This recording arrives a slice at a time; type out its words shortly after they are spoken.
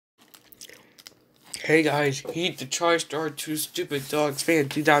Hey guys, Heith the Tri-Star 2 Stupid Dogs fan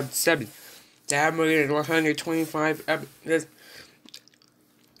 2007. The Hammer 125 the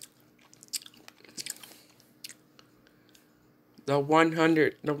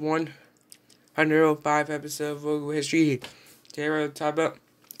 105 episode of Logo History. Today we're going to talk about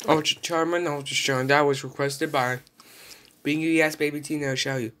Ultra Charmin, Ultra Strong. That was requested by Bingy Baby Tina. I'll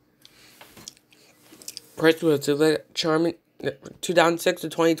show you. First we'll select Charmin 2006 to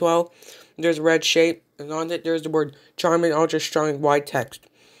 2012. There's a red shape, and on it there's the word Charmin Ultra Strong white text.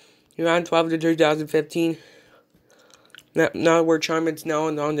 2012 to 2015. Now the word Charmin's now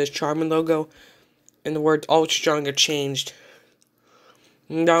on this Charmin logo, and the word Ultra Strong are changed.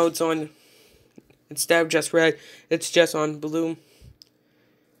 Now it's on, instead of just red, it's just on blue,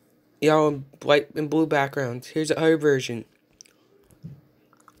 yellow, and white and blue backgrounds. Here's the other version.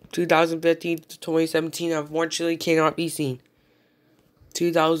 2015 to 2017 unfortunately cannot be seen.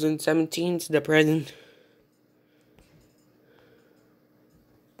 2017 to the present.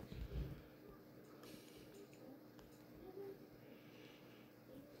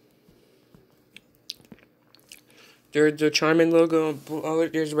 There's the Charmin logo,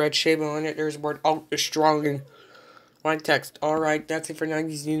 there's a red shape on it, there's the word Ultra Strong and white text. Alright, that's it for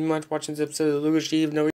 90s News Month. Watching this episode of Louis Steve.